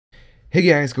Hey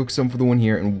guys, GokuSonFTW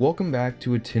here, and welcome back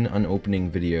to a tin unopening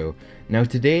video. Now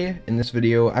today, in this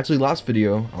video, actually last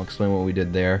video, I'll explain what we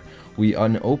did there. We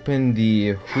unopened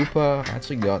the Hoopa, I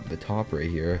actually got the top right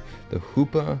here, the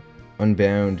Hoopa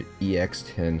Unbound EX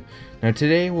tin. Now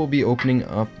today we'll be opening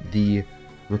up the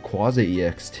Rayquaza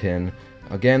EX tin.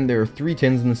 Again, there are 3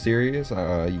 tins in the series,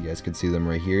 you guys can see them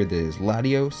right here. There's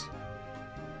Latios,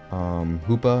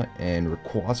 Hoopa, and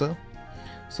Rayquaza.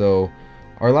 So,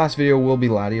 our last video will be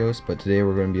Latios, but today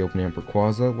we're going to be opening up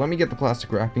Rayquaza. Let me get the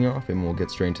plastic wrapping off and we'll get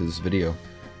straight into this video.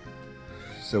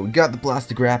 So we got the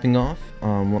plastic wrapping off.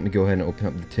 Let me go ahead and open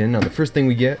up the tin. Now the first thing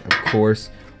we get, of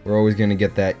course, we're always going to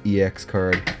get that EX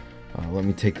card. Let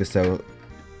me take this out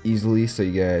easily so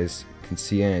you guys can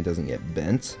see it and it doesn't get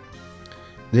bent.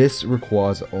 This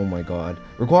Rayquaza, oh my god.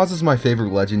 Rayquaza is my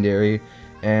favorite legendary,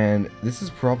 and this is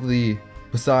probably,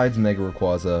 besides Mega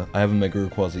Rayquaza, I have a Mega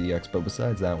Rayquaza EX, but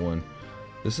besides that one,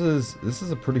 This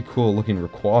is a pretty cool looking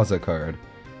Rayquaza card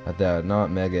at that,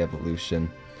 not Mega Evolution.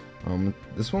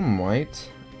 This one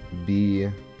might be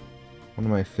one of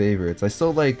my favorites. I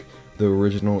still like the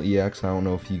original EX. I don't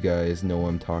know if you guys know what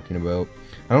I'm talking about.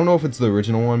 I don't know if it's the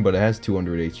original one, but it has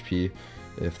 200 HP,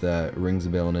 if that rings a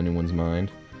bell in anyone's mind.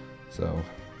 So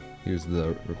here's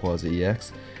the Rayquaza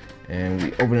EX, and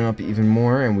we open it up even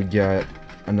more, and we got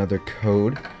another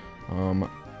code.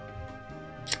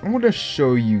 I'm going to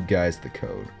show you guys the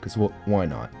code, because well, why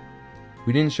not?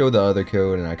 We didn't show the other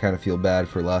code, and I kind of feel bad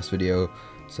for last video,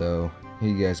 so here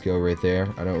you guys go right there.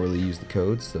 I don't really use the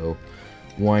codes, so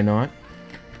why not?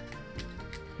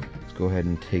 Let's go ahead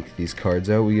and take these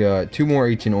cards out. We got 2 more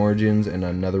Ancient Origins and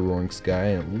another Roaring Sky,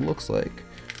 and it looks like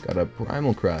got a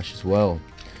Primal Crash as well.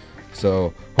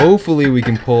 So hopefully we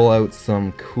can pull out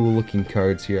some cool looking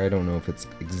cards here. I don't know if it's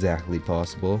exactly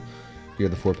possible. Here are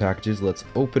the 4 packages. Let's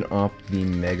open up the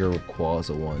Mega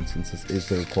Rayquaza one, since this is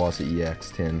the Rayquaza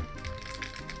EX tin.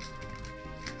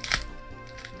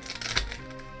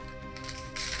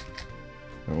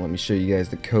 Now let me show you guys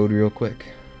the code real quick.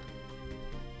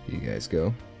 Here you guys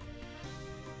go.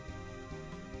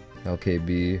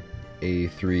 LKB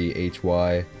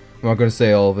A3HY. I'm not going to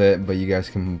say all of it, but you guys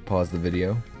can pause the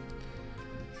video.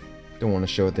 Don't want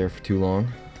to show it there for too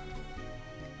long.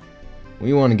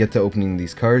 We want to get to opening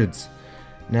these cards.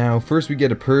 Now, first we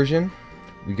get a Persian,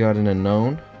 we got an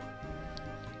Unknown,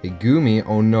 a Gumi.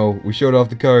 Oh no, we showed off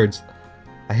the cards.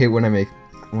 I hate when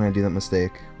I do that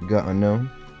mistake. We got Unknown,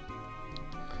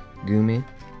 Gumi,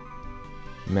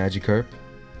 Magikarp,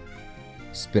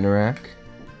 Spinarak,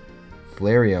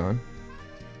 Flareon,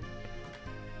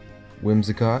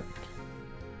 Whimsicott,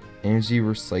 Energy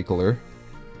Recycler,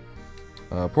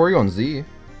 Porygon Z, I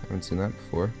haven't seen that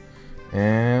before,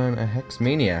 and a Hex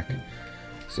Maniac.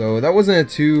 So that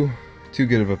wasn't a too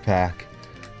good of a pack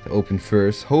to open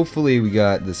first. Hopefully we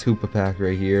got this Hoopa pack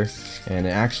right here, and it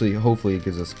actually hopefully it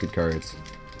gives us good cards.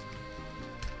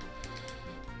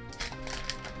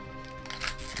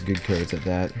 Good cards at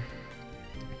that.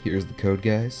 Here's the code,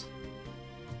 guys.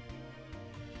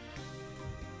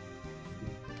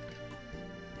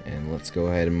 And let's go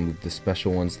ahead and move the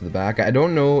special ones to the back. I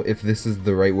don't know if this is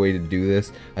the right way to do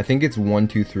this. I think it's 1,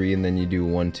 2, 3, and then you do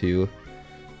 1, 2.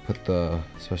 Put the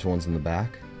special ones in the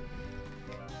back.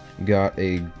 We got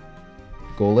a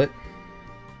Golett.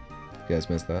 You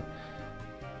guys missed that.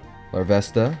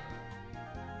 Larvesta.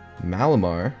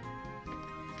 Malamar.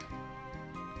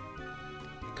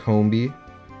 Combee.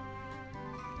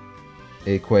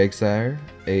 A Quagsire.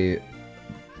 A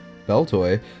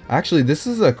Beltoy. Actually, this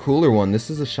is a cooler one. This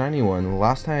is a shiny one.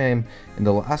 Last time, in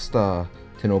the last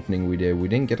tin opening we did, we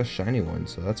didn't get a shiny one,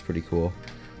 so that's pretty cool.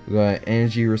 We got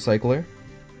Energy Recycler,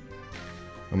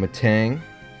 a Matang,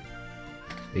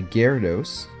 a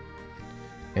Gyarados,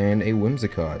 and a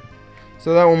Whimsicott.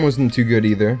 So that one wasn't too good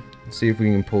either. Let's see if we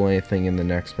can pull anything in the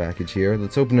next package here.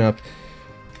 Let's open up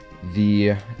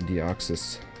the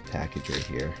Deoxys package right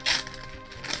here.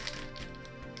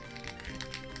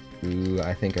 Ooh,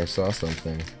 I think I saw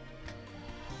something.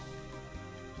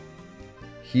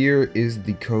 Here is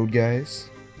the code, guys.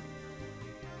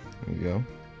 There we go.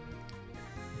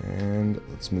 And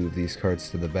let's move these cards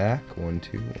to the back. 1,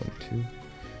 2, 1,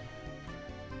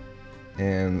 2.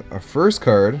 And our first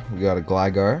card, we got a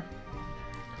Gligar.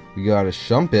 We got a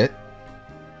Shumpet.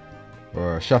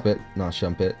 Or a Shuppet, not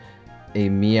Shumpet. A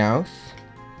Meowth.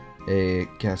 A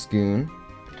Cascoon.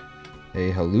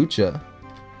 A Halucha.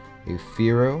 A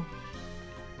Fearow.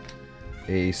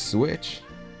 A Switch.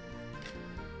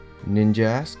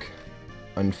 Ninjask.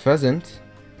 Unpheasant.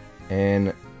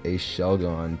 And a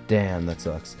Shelgon. Damn, that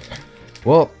sucks.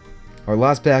 Well, our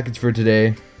last package for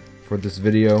today, for this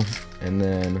video, and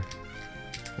then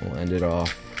we'll end it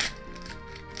off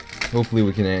hopefully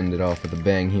we can end it off with a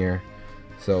bang here.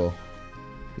 So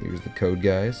here's the code,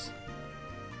 guys.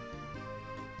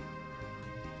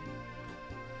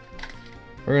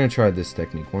 We're gonna try this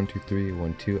technique. 1, 2, 3,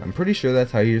 1, 2. I'm pretty sure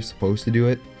that's how you're supposed to do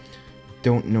it.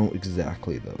 Don't know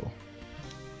exactly though.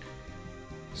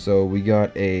 So we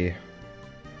got a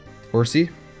Horsey.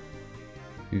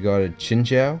 We got a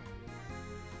Chinchou.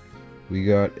 We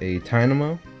got a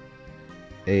Tynamo.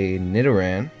 A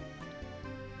Nidoran.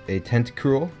 A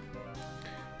Tentacruel.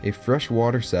 A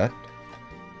Freshwater set.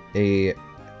 A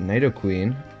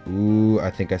Nidoqueen. Ooh,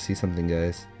 I think I see something,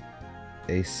 guys.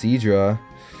 A Seadra.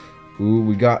 Ooh,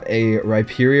 we got a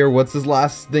Rhyperior. What's this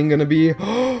last thing gonna be?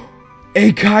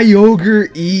 A Kyogre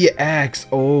EX.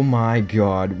 Oh my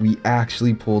god, we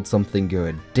actually pulled something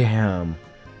good. Damn,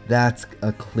 that's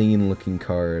a clean looking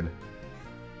card.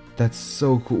 That's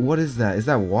so cool. What is that? Is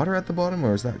that water at the bottom,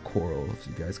 or is that coral? If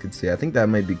you guys could see, I think that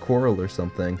might be coral or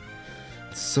something.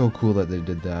 It's so cool that they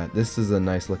did that. This is a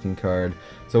nice looking card.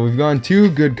 So we've gotten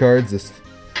 2 good cards this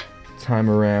time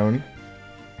around.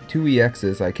 2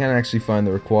 EXs. I can't actually find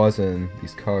the Rayquaza in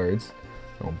these cards.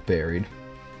 All buried.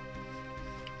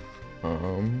 I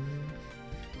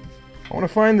want to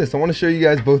find this. I want to show you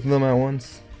guys both of them at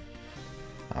once.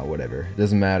 Whatever. It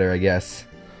doesn't matter, I guess.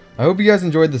 I hope you guys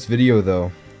enjoyed this video,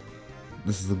 though.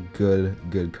 This is a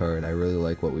good card. I really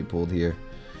like what we pulled here.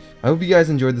 I hope you guys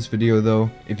enjoyed this video, though.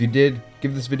 If you did,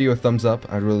 give this video a thumbs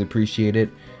up. I'd really appreciate it.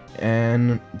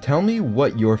 And tell me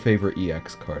what your favorite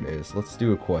EX card is. Let's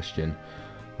do a question.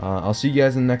 I'll see you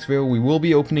guys in the next video. We will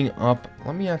be opening up.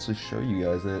 Let me actually show you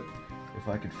guys it. If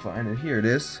I could find it. Here it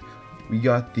is. We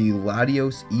got the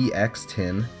Latios EX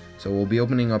tin. So we'll be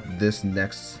opening up this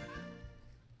next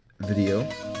video.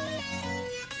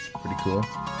 Pretty cool.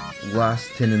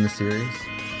 Last tin in the series.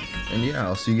 And yeah,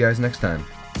 I'll see you guys next time.